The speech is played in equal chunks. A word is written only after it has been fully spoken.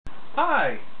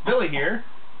Hi, Billy here.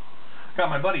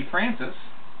 Got my buddy Francis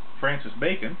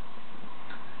Bacon.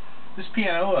 This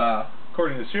piano,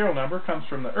 according to the serial number, comes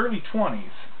from the early 20s.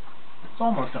 It's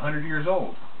almost 100 years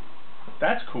old.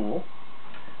 That's cool.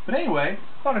 But anyway,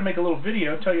 I thought I'd make a little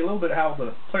video, tell you a little bit how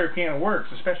the player piano works,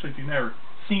 especially if you've never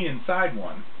seen inside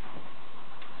one.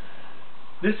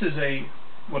 This is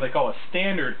what they call a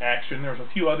standard action. There's a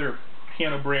few other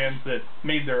piano brands that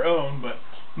made their own, but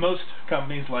most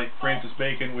companies like Francis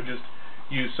Bacon would just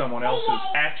use someone else's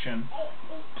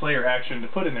player action to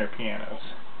put in their pianos.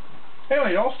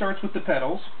 Anyway, it all starts with the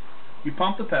pedals. You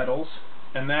pump the pedals,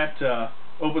 and that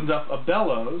opens up a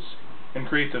bellows and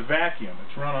creates a vacuum.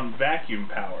 It's run on vacuum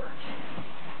power.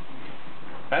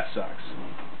 That sucks.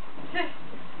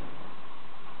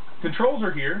 Controls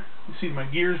are here. You see my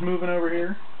gears moving over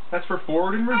here? That's for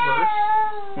forward and reverse.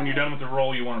 When you're done with the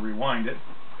roll, you want to rewind it.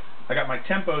 I got my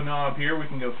tempo knob here. We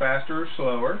can go faster or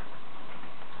slower.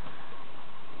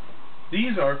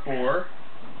 These are for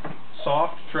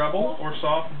soft treble or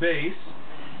soft bass.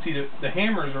 See, the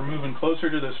hammers are moving closer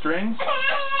to the strings.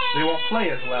 They won't play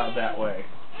as loud that way.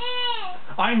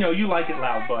 I know you like it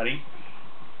loud, buddy.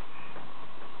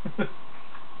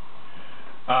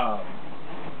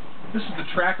 This is the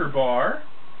tracker bar.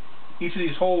 Each of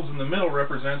these holes in the middle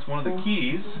represents one of the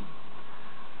keys.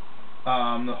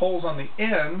 The holes on the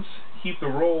ends keep the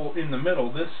roll in the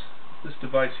middle. This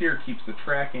device here keeps the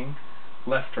tracking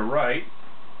left to right.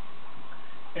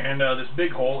 And this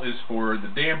big hole is for the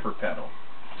damper pedal.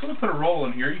 So we put a roll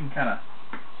in here. You can kind of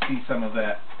see some of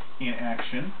that in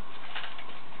action.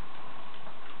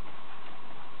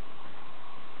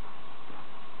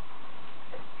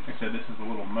 Like I said, this is a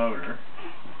little motor.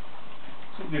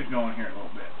 So we'll get going here a little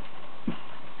bit.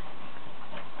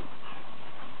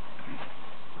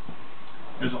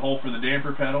 There's a hole for the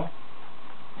damper pedal.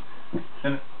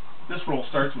 And this roll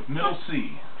starts with middle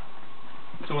C.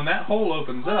 So when that hole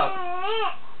opens up,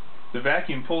 the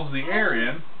vacuum pulls the air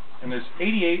in, and there's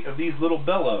 88 of these little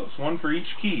bellows, one for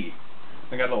each key.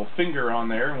 I got a little finger on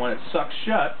there, and when it sucks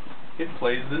shut, it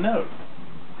plays the note.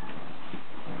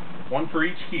 One for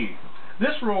each key.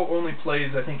 This roll only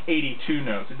plays, I think, 82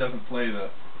 notes. It doesn't play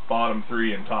the bottom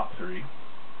 3 and top 3.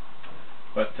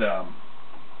 But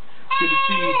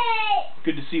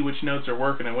good to see which notes are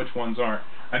working and which ones aren't.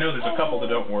 I know there's a couple that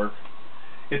don't work.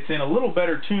 It's in a little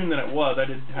better tune than it was. I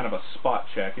did kind of a spot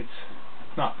check. It's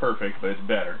not perfect, but it's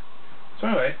better. So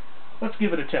anyway, let's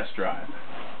give it a test drive.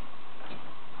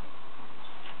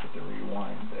 Put the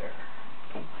rewind there.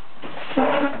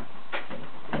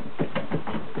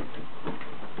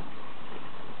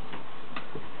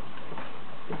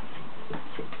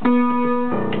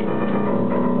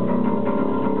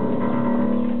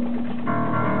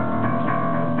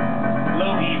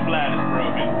 Low E flat is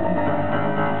broken.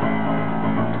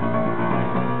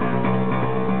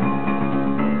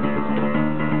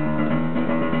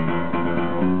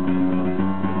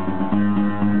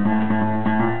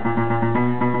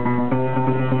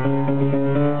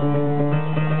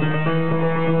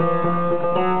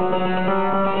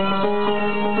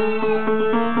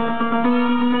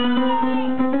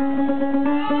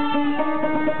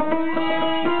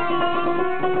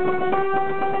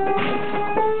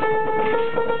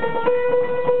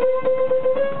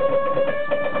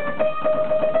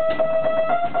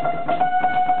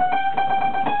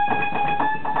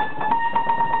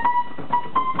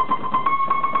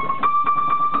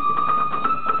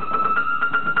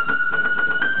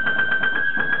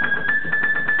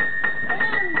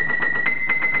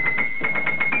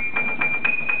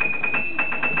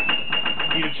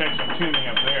 Need to check some tuning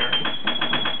up there.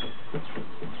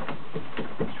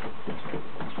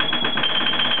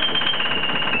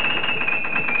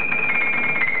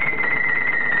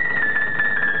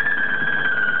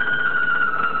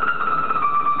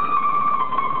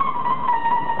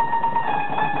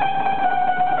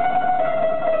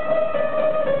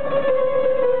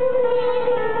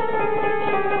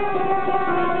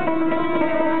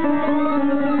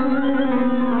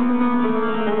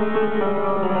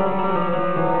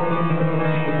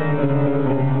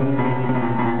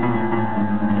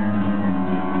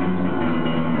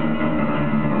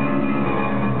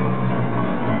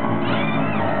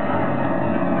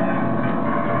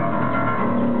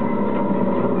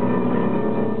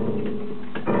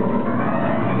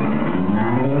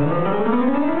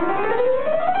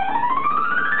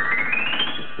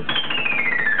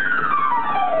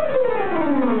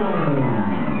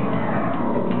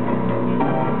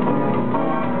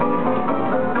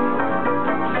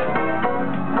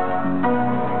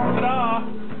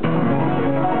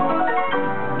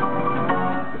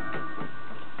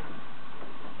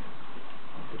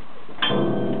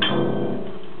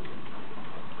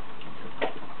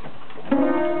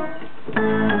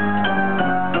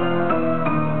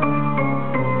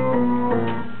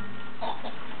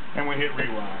 we hit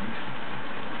rewind.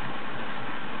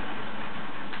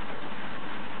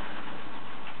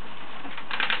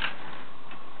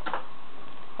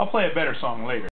 I'll play a better song later.